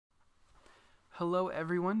Hello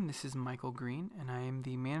everyone, this is Michael Green, and I am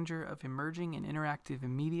the manager of Emerging and Interactive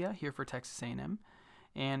Media here for Texas A&M,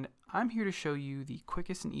 and I'm here to show you the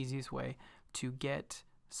quickest and easiest way to get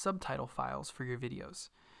subtitle files for your videos.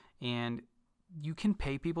 And you can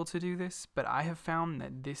pay people to do this, but I have found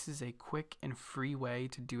that this is a quick and free way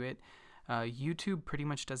to do it. YouTube pretty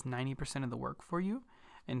much does 90% of the work for you,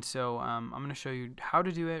 and so I'm going to show you how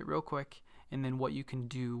to do it real quick, and then what you can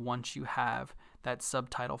do once you have that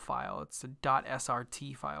subtitle file. It's a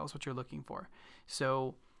 .srt file is what you're looking for.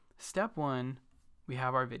 So step one, we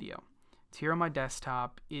have our video. It's here on my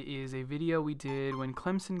desktop. It is a video we did when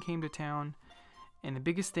Clemson came to town, and the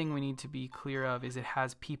biggest thing we need to be clear of is it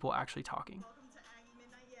has people actually talking.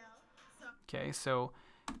 Okay, so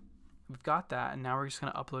we've got that, and now we're just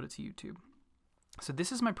going to upload it to YouTube. So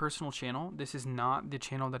this is my personal channel. This is not the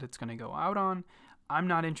channel that it's going to go out on. I'm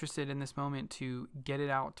not interested in this moment to get it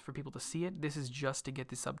out for people to see it. This is just to get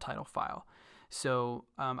the subtitle file. So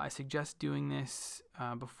I suggest doing this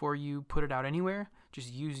before you put it out anywhere.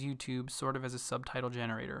 Just use YouTube sort of as a subtitle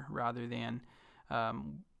generator rather than,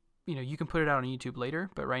 you can put it out on YouTube later,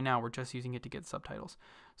 but right now we're just using it to get subtitles.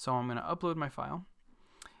 So I'm going to upload my file.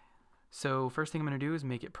 So first thing I'm going to do is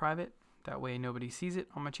make it private. That way nobody sees it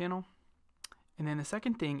on my channel. And then the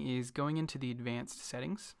second thing is going into the advanced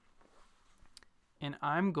settings. And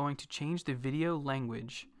I'm going to change the video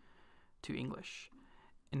language to English.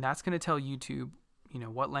 And that's going to tell YouTube,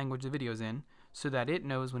 what language the video is in, so that it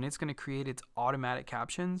knows when it's going to create its automatic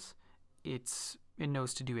captions, it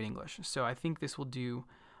knows to do it in English. So I think this will do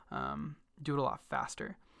it a lot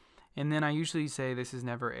faster. And then I usually say this is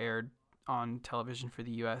never aired on television for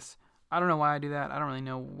the US. I don't know why I do that. I don't really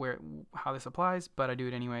know how this applies, but I do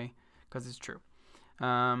it anyway because it's true.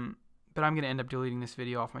 But I'm going to end up deleting this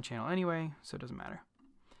video off my channel anyway, so it doesn't matter.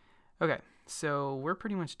 Okay, so we're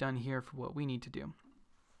pretty much done here for what we need to do.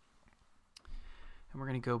 And we're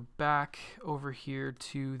going to go back over here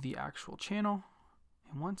to the actual channel.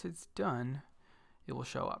 And once it's done, it will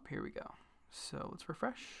show up. Here we go. So let's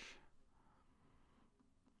refresh.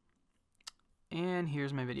 And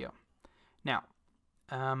here's my video. Now,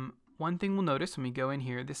 one thing we'll notice when we go in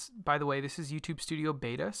here, by the way, this is YouTube Studio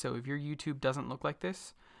Beta, so if your YouTube doesn't look like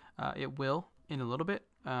this, it will in a little bit,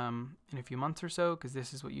 in a few months or so, because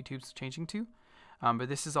this is what YouTube's changing to. But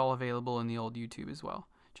this is all available in the old YouTube as well,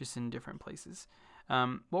 just in different places.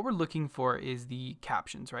 What we're looking for is the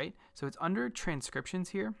captions, right? So it's under transcriptions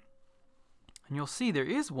here, and you'll see there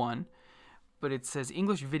is one, but it says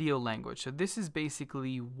English video language. So this is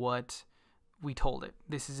basically what we told it.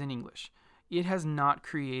 This is in English. It has not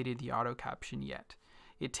created the auto caption yet.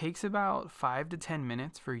 It takes about 5 to 10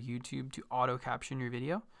 minutes for YouTube to auto caption your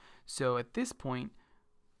video. So at this point,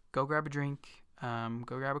 go grab a drink, go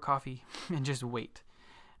grab a coffee, and just wait.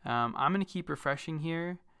 I'm going to keep refreshing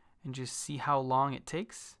here and just see how long it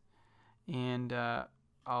takes. And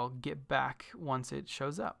I'll get back once it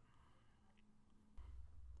shows up.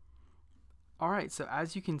 Alright, so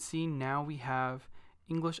as you can see, now we have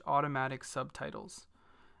English automatic subtitles.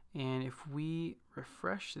 And if we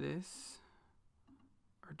refresh this,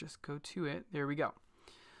 or just go to it, there we go.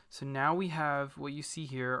 So now we have what you see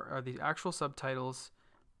here are the actual subtitles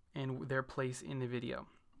and their place in the video.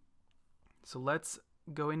 So let's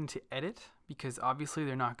go into edit, because obviously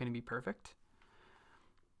they're not going to be perfect.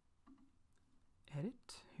 Edit,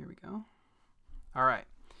 here we go. All right,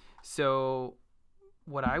 so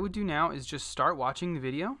what I would do now is just start watching the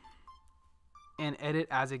video and edit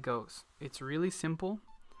as it goes. It's really simple.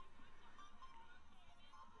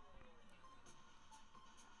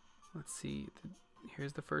 Let's see,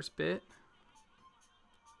 here's the first bit.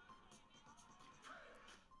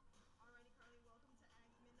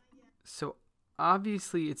 So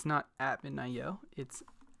obviously it's not at midnight yell, it's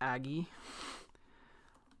Aggie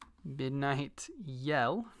midnight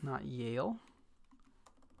yell, not Yale.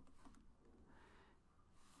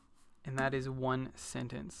 And that is one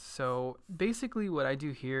sentence. So basically what I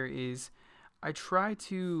do here is I try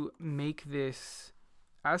to make this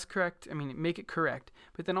as correct, make it correct,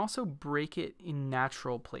 but then also break it in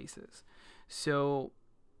natural places. So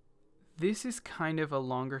this is kind of a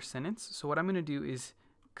longer sentence. So what I'm going to do is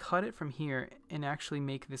cut it from here and actually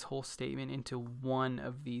make this whole statement into one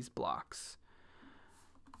of these blocks.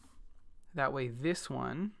 That way this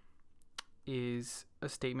one is a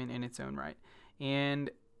statement in its own right.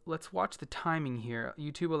 And let's watch the timing here.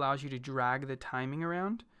 YouTube allows you to drag the timing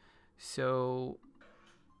around. So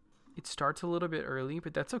it starts a little bit early,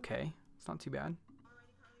 but that's okay. It's not too bad.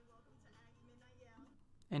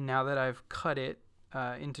 And now that I've cut it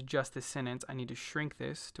into just this sentence, I need to shrink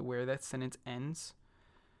this to where that sentence ends.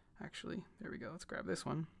 Actually, there we go. Let's grab this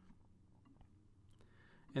one.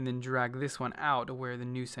 and then drag this one out to where the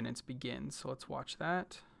new sentence begins. So let's watch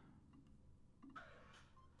that.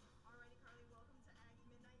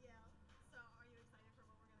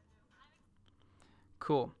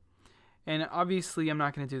 Cool. And obviously I'm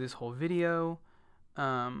not going to do this whole video.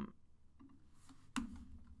 I'm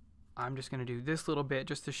just going to do this little bit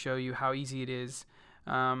just to show you how easy it is.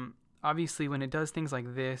 Obviously when it does things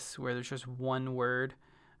like this where there's just one word,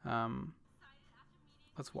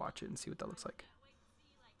 let's watch it and see what that looks like.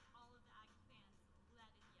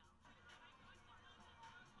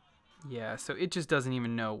 Yeah, so it just doesn't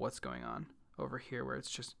even know what's going on over here where it's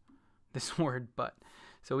just this word but.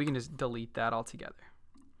 So we can just delete that altogether.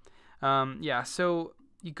 Yeah, so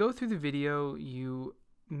you go through the video, you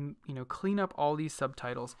clean up all these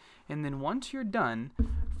subtitles, and then once you're done,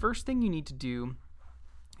 first thing you need to do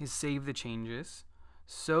is save the changes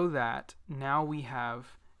so that now we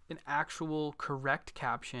have an actual correct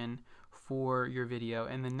caption for your video.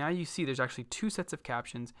 And then now you see there's actually two sets of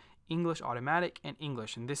captions, English automatic and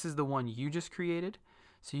English, and this is the one you just created.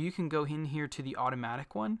 So you can go in here to the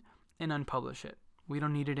automatic one and unpublish it. We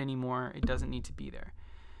don't need it anymore. It doesn't need to be there.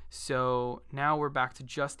 So now we're back to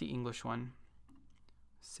just the English one.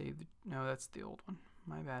 Save the, no, that's the old one.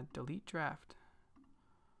 My bad. Delete draft.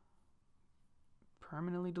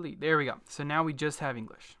 Permanently delete. There we go. So now we just have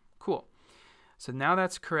English. Cool. So now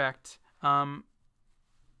that's correct.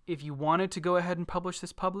 If you wanted to go ahead and publish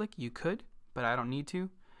this public, you could, but I don't need to.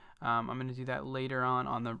 I'm going to do that later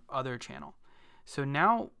on the other channel. So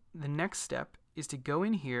now the next step is to go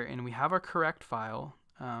in here and we have our correct file.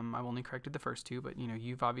 I've only corrected the first two, but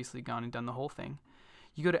you've obviously gone and done the whole thing.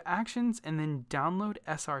 You go to Actions and then download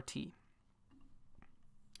SRT.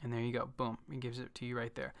 And there you go. Boom. It gives it to you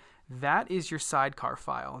right there. That is your sidecar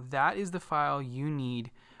file. That is the file you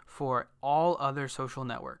need for all other social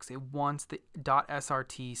networks. It wants the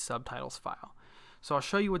 .srt subtitles file. So I'll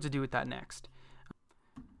show you what to do with that next.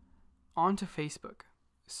 On to Facebook.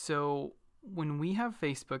 So when we have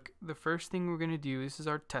Facebook, the first thing we're going to do, this is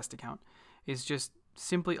our test account, is just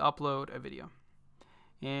simply upload a video.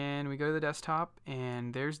 And we go to the desktop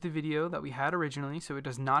and there's the video that we had originally, so it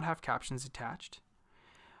does not have captions attached.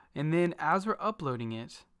 And then as we're uploading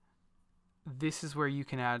it, this is where you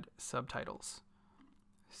can add subtitles.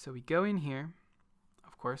 So we go in here.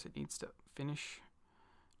 Of course, it needs to finish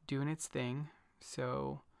doing its thing.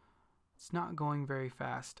 So it's not going very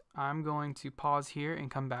fast. I'm going to pause here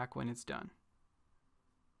and come back when it's done.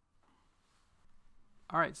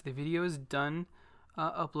 Alright, so the video is done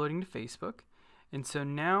uploading to Facebook. And so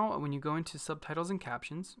now when you go into subtitles and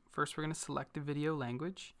captions, first we're going to select the video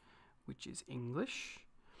language, which is English.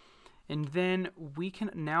 And then we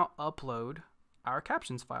can now upload our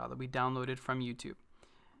captions file that we downloaded from YouTube.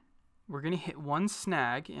 We're going to hit one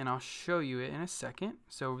snag and I'll show you it in a second.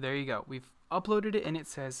 So there you go. We've uploaded it and it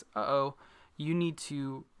says, uh-oh, you need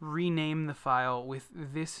to rename the file with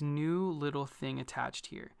this new little thing attached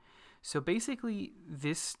here. So basically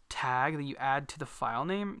this tag that you add to the file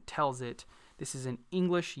name tells it this is an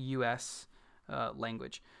English US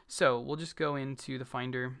language. So we'll just go into the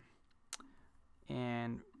Finder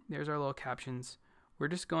and there's our little captions. We're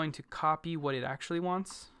just going to copy what it actually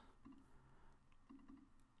wants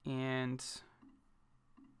and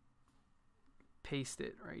paste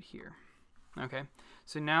it right here. Okay,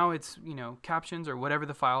 so now it's, captions or whatever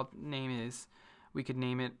the file name is. We could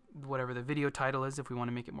name it whatever the video title is if we want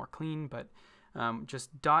to make it more clean, but just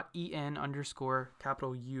 .en underscore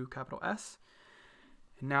capital U capital S.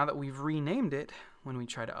 And now that we've renamed it, when we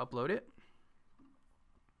try to upload it,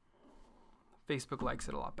 Facebook likes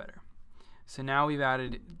it a lot better. So now we've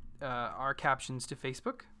added our captions to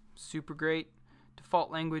Facebook. Super great.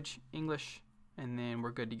 Default language, English, and then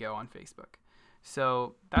we're good to go on Facebook.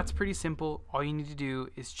 So that's pretty simple. All you need to do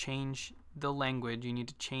is change the language. You need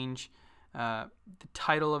to change the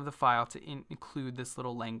title of the file to include this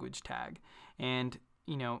little language tag. And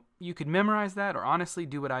you could memorize that or honestly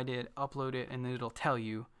do what I did, upload it, and then it'll tell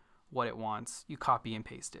you what it wants. You copy and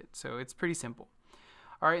paste it. So it's pretty simple.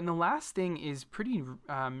 All right, and the last thing is pretty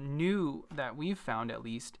new that we've found at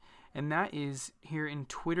least, and that is here in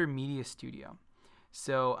Twitter Media Studio.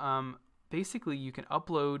 So basically you can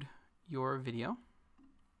upload your video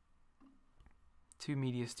to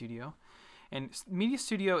Media Studio. And Media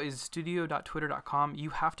Studio is studio.twitter.com. You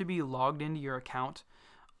have to be logged into your account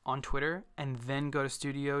on Twitter and then go to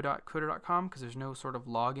studio.twitter.com because there's no sort of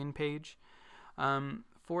login page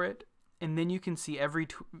for it. And then you can see every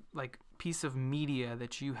piece of media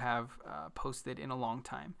that you have posted in a long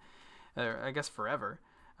time, I guess forever.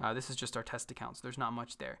 This is just our test account, so there's not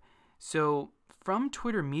much there. So from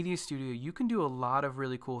Twitter Media Studio, you can do a lot of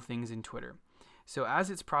really cool things in Twitter. So as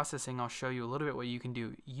it's processing, I'll show you a little bit what you can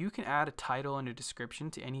do. You can add a title and a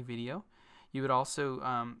description to any video. You would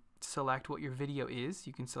also select what your video is.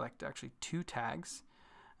 You can select actually 2 tags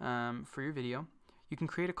for your video. You can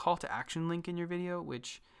create a call to action link in your video,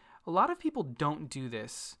 which a lot of people don't do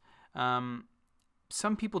this.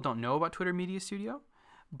 Some people don't know about Twitter Media Studio,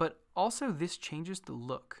 but also this changes the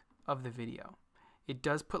look of the video. It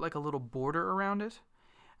does put like a little border around it.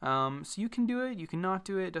 So you can do it, you can not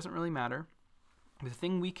do it, it doesn't really matter. The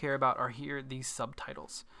thing we care about are here these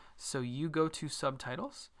subtitles. So you go to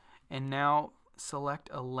subtitles and now select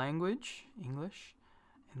a language, English,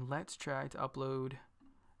 and let's try to upload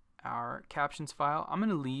our captions file. I'm going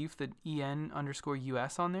to leave the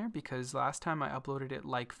en_US on there because last time I uploaded it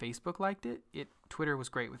like Facebook liked it, Twitter was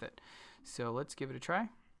great with it. So let's give it a try.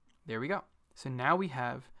 There we go. So now we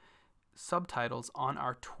have subtitles on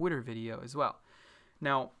our Twitter video as well.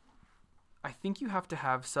 Now, I think you have to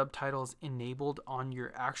have subtitles enabled on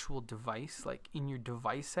your actual device, like in your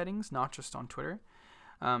device settings, not just on Twitter,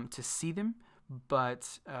 to see them.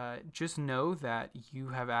 But just know that you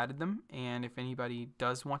have added them, and if anybody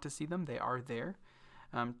does want to see them, they are there.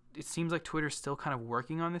 It seems like Twitter's still kind of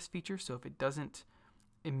working on this feature, so if it doesn't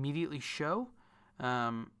immediately show,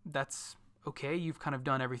 that's okay. You've kind of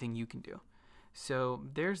done everything you can do. So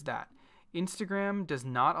there's that. Instagram does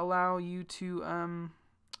not allow you to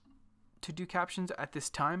do captions at this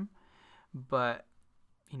time, but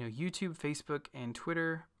you know, YouTube, Facebook, and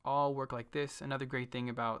Twitter all work like this. Another great thing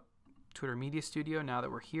about Twitter Media Studio, now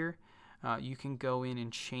that we're here, you can go in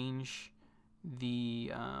and change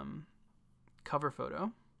the cover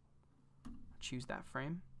photo. Choose that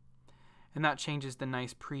frame, and that changes the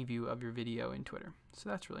nice preview of your video in Twitter. So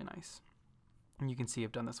that's really nice. And you can see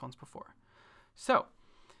I've done this once before. So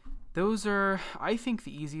those are, I think,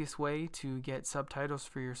 the easiest way to get subtitles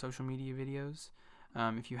for your social media videos.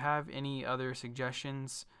 If you have any other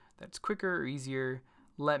suggestions that's quicker or easier,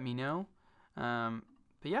 let me know. But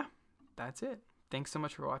yeah, that's it. Thanks so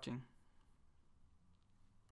much for watching.